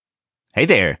Hey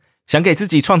there， 想给自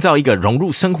己创造一个融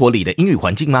入生活里的英语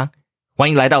环境吗？欢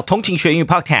迎来到通勤学英语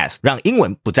Podcast， 让英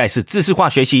文不再是知识化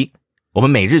学习。我们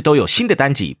每日都有新的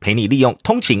单集，陪你利用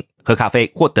通勤、喝咖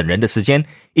啡或等人的时间，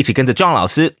一起跟着 John 老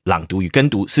师朗读与跟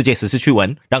读世界时事趣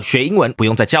闻，让学英文不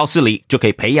用在教室里，就可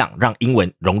以培养让英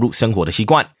文融入生活的习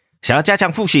惯。想要加强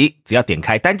复习，只要点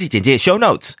开单集简介 Show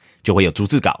Notes， 就会有逐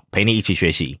字稿陪你一起学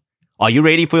习。Are you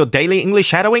ready for your daily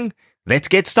English shadowing? Let's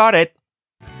get started.About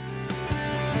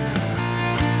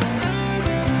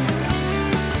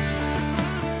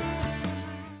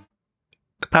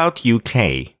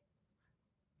UK.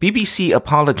 BBC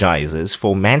apologizes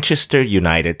for Manchester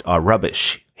United are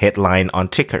rubbish, headline on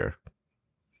ticker.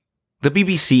 The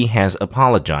BBC has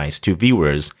apologized to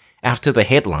viewers after the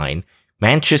headline,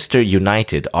 Manchester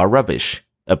United are rubbish,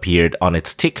 appeared on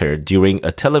its ticker during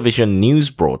a television news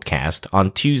broadcast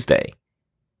on Tuesday.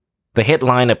 The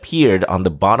headline appeared on the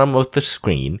bottom of the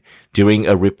screen during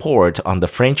a report on the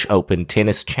French Open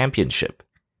Tennis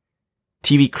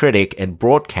Championship.TV critic and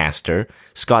broadcaster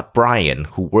Scott Bryan,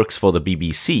 who works for the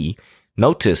BBC,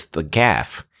 noticed the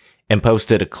gaffe and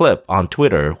posted a clip on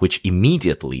Twitter which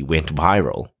immediately went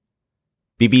viral.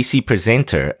 BBC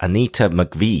presenter Anita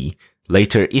McVie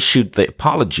later issued the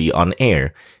apology on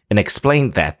air and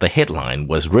explained that the headline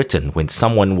was written when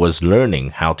someone was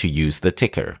learning how to use the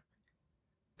ticker.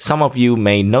 Some of you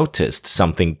may noticed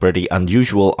something pretty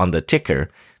unusual on the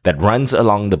ticker.That runs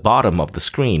along the bottom of the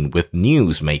screen with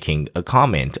news making a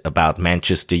comment about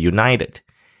Manchester United.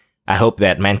 I hope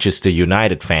that Manchester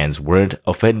United fans weren't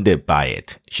offended by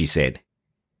it, she said.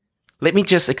 Let me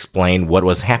just explain what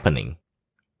was happening.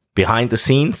 Behind the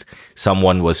scenes,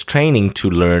 someone was training to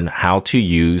learn how to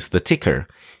use the ticker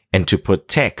and to put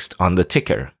text on the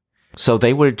ticker. So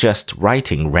they were just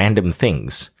writing random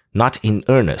things, not in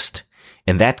earnest,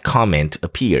 and that comment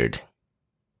appeared.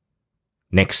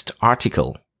 Next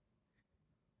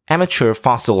article.Amateur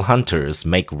fossil hunters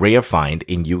make rare find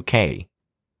in UK.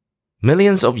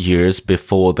 Millions of years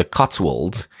before the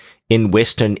Cotswolds in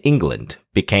western England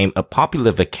became a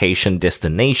popular vacation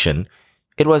destination,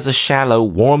 it was a shallow,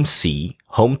 warm sea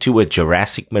home to a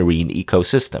Jurassic marine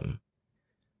ecosystem.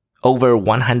 Over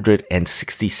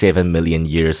 167 million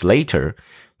years later,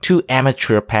 two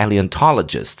amateur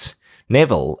paleontologists,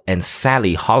 Neville and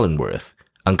Sally Hollingworth,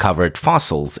 uncovered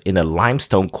fossils in a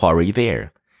limestone quarry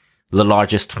there.The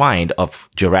largest find of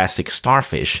Jurassic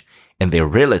starfish and their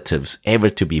relatives ever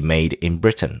to be made in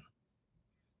Britain.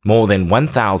 More than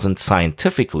 1,000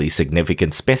 scientifically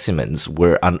significant specimens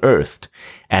were unearthed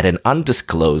at an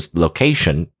undisclosed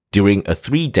location during a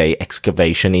 3-day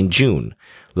excavation in June,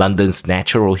 London's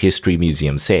Natural History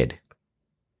Museum said.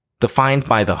 The find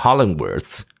by the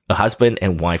Hollingworths, a husband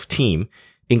and wife team,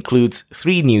 includes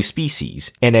 3 new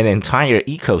species and an entire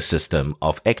ecosystem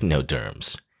of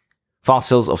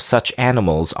echinoderms.Fossils of such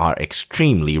animals are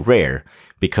extremely rare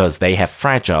because they have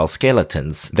fragile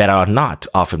skeletons that are not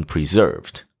often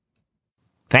preserved.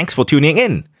 Thanks for tuning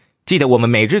in. 记得我们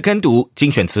每日跟读、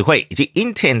精选词汇以及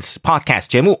Intense Podcast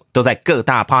节目都在各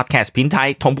大 Podcast 平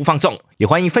台同步放送，也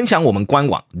欢迎分享我们官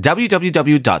网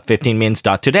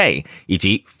www.15minutes.today 以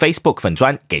及 Facebook 粉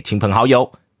专给亲朋好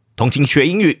友。通勤学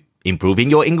英语 Improving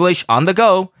your English on the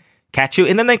go. Catch you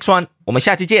in the next one. 我们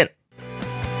下期见。